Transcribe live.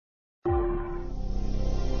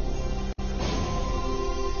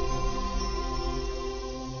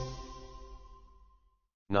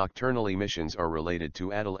Nocturnal emissions are related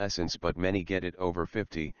to adolescence, but many get it over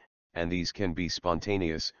 50, and these can be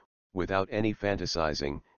spontaneous, without any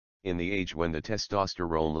fantasizing, in the age when the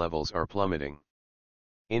testosterone levels are plummeting.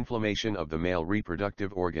 Inflammation of the male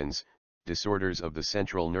reproductive organs, disorders of the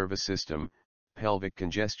central nervous system, pelvic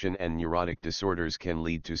congestion and neurotic disorders can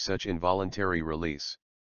lead to such involuntary release.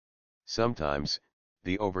 Sometimes,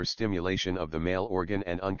 the overstimulation of the male organ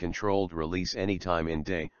and uncontrolled release any time in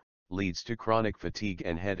day, leads to chronic fatigue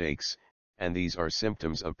and headaches, and these are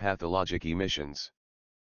symptoms of pathologic emissions.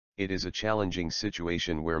 It is a challenging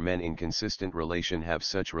situation where men in consistent relation have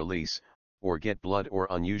such release, or get blood or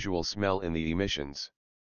unusual smell in the emissions.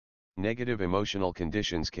 Negative emotional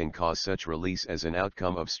conditions can cause such release as an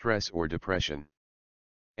outcome of stress or depression.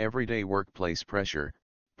 Everyday workplace pressure,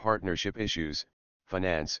 partnership issues,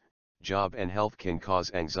 finance, job and health can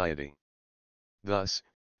cause anxiety. Thus,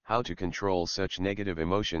 how to control such negative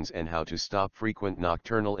emotions and how to stop frequent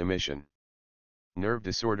nocturnal emission. Nerve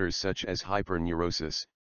disorders such as hyperneurosis,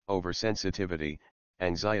 oversensitivity,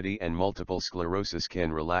 anxiety and multiple sclerosis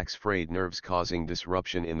can relax frayed nerves, causing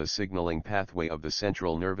disruption in the signaling pathway of the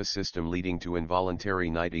central nervous system, leading to involuntary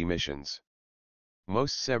night emissions.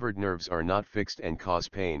 Most severed nerves are not fixed and cause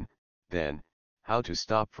pain. Then, how to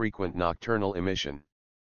stop frequent nocturnal emission.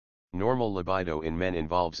 Normal libido in men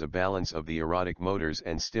involves a balance of the erotic motors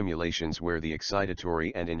and stimulations where the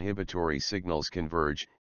excitatory and inhibitory signals converge,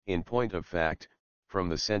 in point of fact, from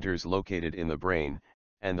the centers located in the brain,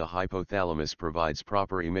 and the hypothalamus provides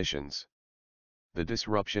proper emissions. The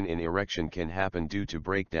disruption in erection can happen due to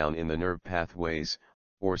breakdown in the nerve pathways,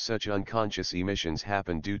 or such unconscious emissions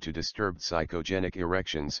happen due to disturbed psychogenic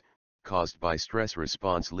erections, caused by stress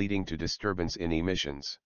response leading to disturbance in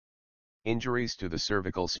emissions. Injuries to the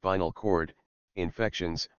cervical spinal cord,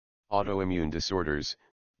 infections, autoimmune disorders,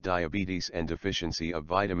 diabetes and deficiency of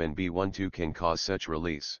vitamin B12 can cause such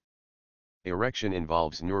release. Erection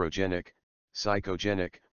involves neurogenic,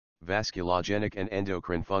 psychogenic, vasculogenic and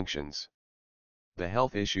endocrine functions. The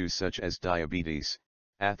health issues such as diabetes,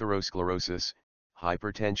 atherosclerosis,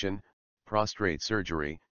 hypertension, prostate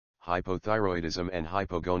surgery, hypothyroidism and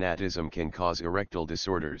hypogonadism can cause erectile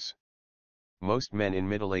disorders. Most men in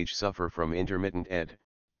middle age suffer from intermittent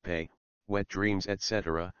PE, wet dreams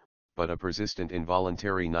etc., but a persistent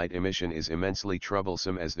involuntary night emission is immensely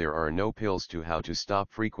troublesome as there are no pills to how to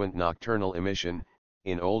stop frequent nocturnal emission.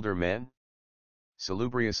 In older men,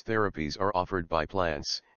 salubrious therapies are offered by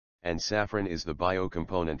plants, and saffron is the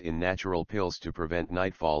biocomponent in natural pills to prevent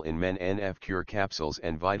nightfall in men. NF Cure capsules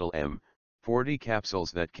and Vital M40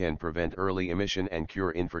 capsules that can prevent early emission and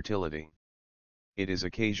cure infertility. It is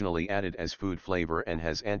occasionally added as food flavor and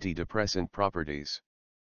has antidepressant properties.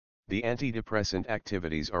 The antidepressant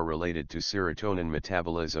activities are related to serotonin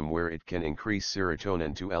metabolism, where it can increase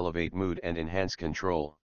serotonin to elevate mood and enhance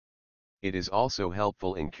control. It is also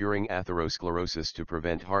helpful in curing atherosclerosis to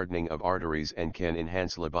prevent hardening of arteries and can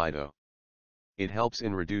enhance libido. It helps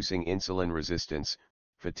in reducing insulin resistance,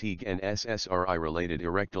 fatigue and SSRI-related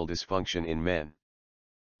erectile dysfunction in men.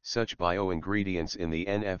 Such bioingredients in the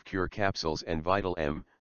NF Cure capsules and Vital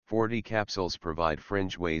M40 capsules provide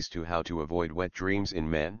fringe ways to how to avoid wet dreams in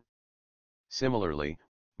men. Similarly,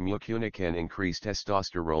 mucuna can increase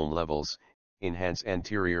testosterone levels, enhance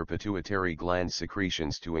anterior pituitary gland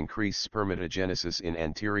secretions to increase spermatogenesis in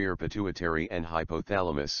anterior pituitary and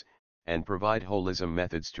hypothalamus, and provide holism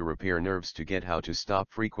methods to repair nerves to get how to stop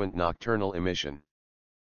frequent nocturnal emission.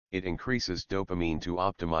 It increases dopamine to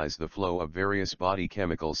optimize the flow of various body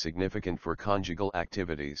chemicals significant for conjugal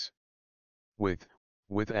activities. With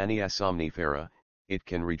Ania somnifera, it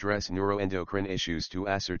can redress neuroendocrine issues to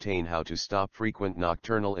ascertain how to stop frequent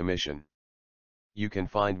nocturnal emission. You can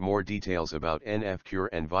find more details about NF Cure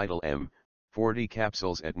and Vital M40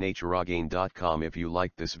 capsules at natureagain.com. If you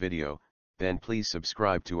liked this video, then please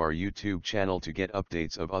subscribe to our YouTube channel to get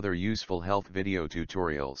updates of other useful health video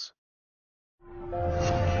tutorials.